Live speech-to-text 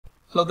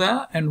Hello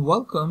there and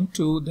welcome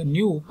to the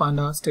new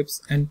Pandas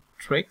tips and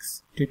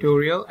tricks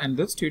tutorial, and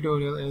this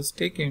tutorial is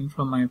taken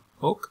from my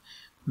book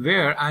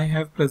where I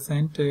have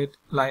presented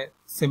like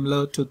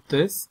similar to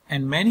this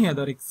and many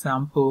other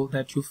examples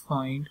that you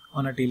find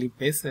on a daily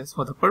basis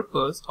for the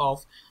purpose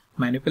of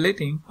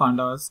manipulating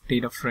Pandas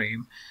data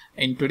frame.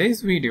 In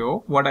today's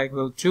video, what I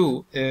will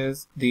do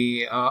is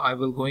I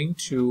will going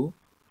to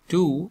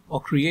do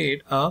or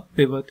create a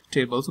pivot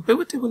table. So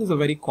pivot table is a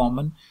very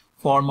common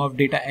form of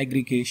data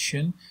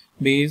aggregation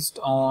based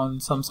on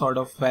some sort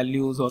of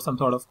values or some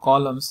sort of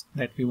columns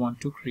that we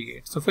want to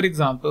create. So for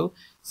example,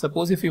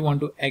 suppose if you want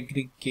to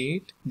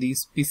aggregate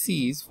these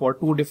species for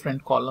two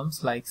different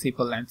columns like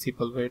sepal length,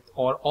 sepal width,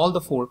 or all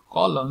the four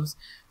columns,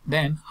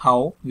 then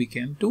how we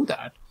can do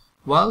that?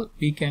 Well,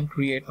 we can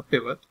create a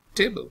pivot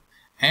table.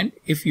 And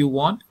if you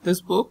want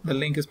this book, the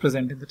link is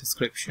present in the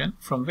description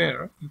from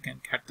where you can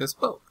get this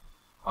book.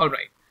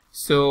 Alright,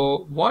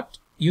 so what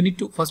you need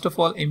to first of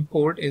all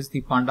import is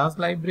the Pandas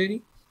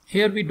library.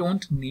 Here we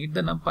don't need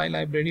the NumPy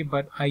library,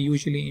 but I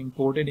usually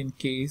import it in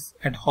case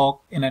in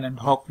an ad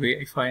hoc way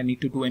if I need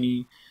to do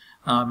any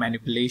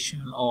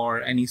manipulation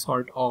or any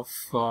sort of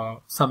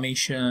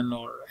summation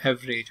or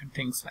average and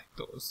things like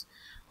those.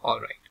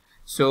 Alright,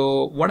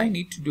 so what I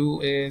need to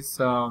do is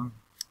I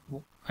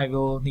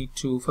will need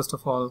to first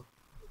of all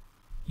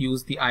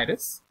use the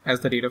iris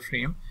as the data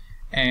frame,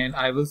 and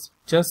I will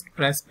just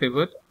press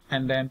pivot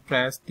and then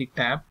press the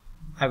tab.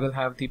 I will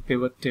have the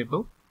pivot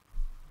table.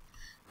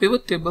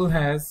 Pivot table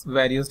has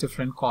various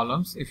different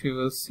columns. If you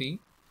will see,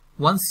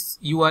 once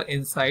you are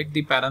inside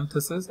the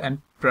parenthesis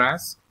and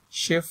press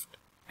shift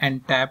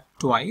and tab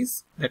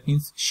twice, that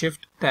means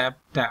shift tab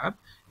tab,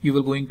 you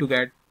will going to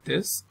get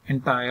this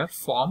entire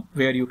form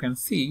where you can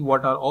see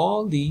what are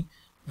all the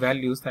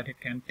values that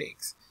it can take.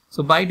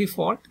 So by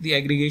default, the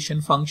aggregation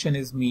function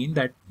is mean.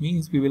 That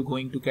means we will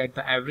going to get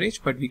the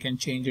average, but we can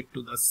change it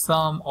to the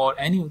sum or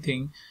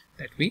anything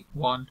that we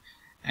want.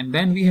 And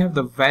then we have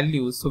the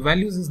values. So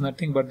values is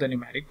nothing but the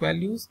numeric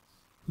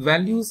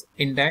values,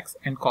 index,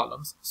 and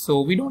columns.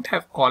 So we don't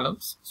have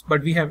columns,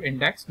 but we have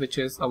index, which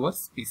is our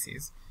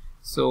species.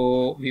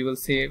 So we will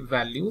say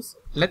values.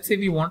 Let's say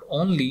we want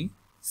only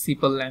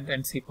sepal length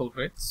and sepal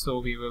width. So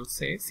we will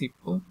say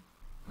sepal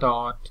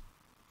dot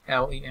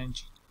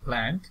leng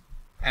length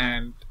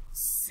and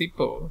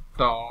sepal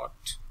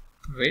dot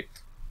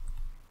width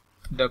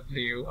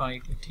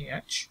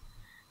width.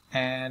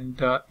 And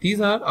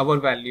these are our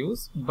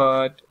values,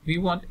 but we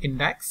want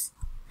index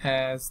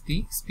as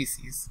the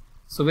species.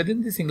 So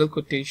within the single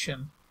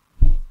quotation,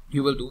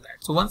 you will do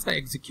that. So once I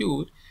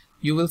execute,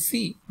 you will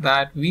see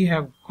that we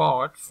have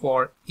got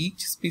for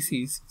each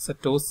species,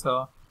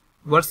 Setosa,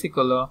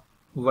 versicolor,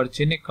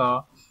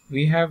 virginica,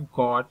 we have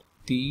got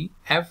the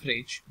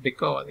average,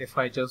 because if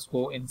I just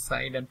go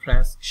inside and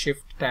press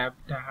shift tab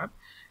tab,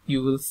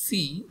 you will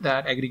see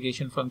that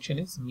aggregation function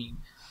is mean.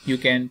 You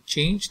can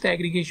change the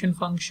aggregation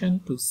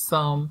function to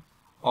sum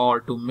or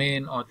to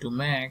min or to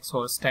max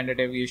or standard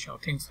deviation or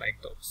things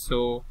like those.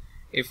 So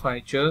if I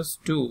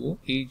just do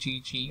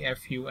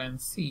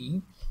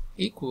aggfunc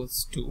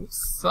equals to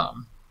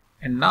sum,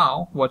 and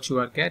now what you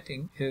are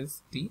getting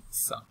is the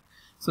sum.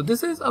 So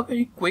this is a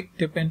very quick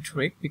tip and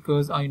trick,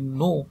 because I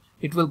know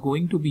it will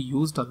going to be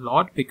used a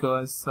lot,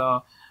 because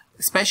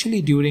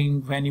especially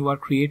during when you are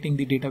creating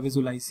the data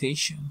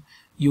visualization,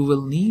 you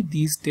will need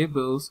these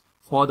tables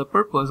for the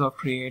purpose of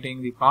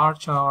creating the bar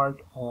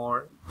chart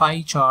or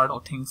pie chart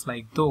or things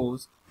like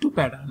those to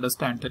better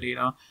understand the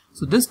data.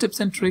 So these tips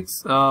and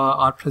tricks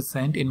are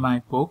present in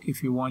my book.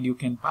 If you want, you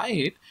can buy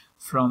it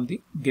from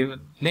the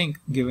link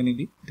given in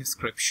the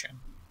description.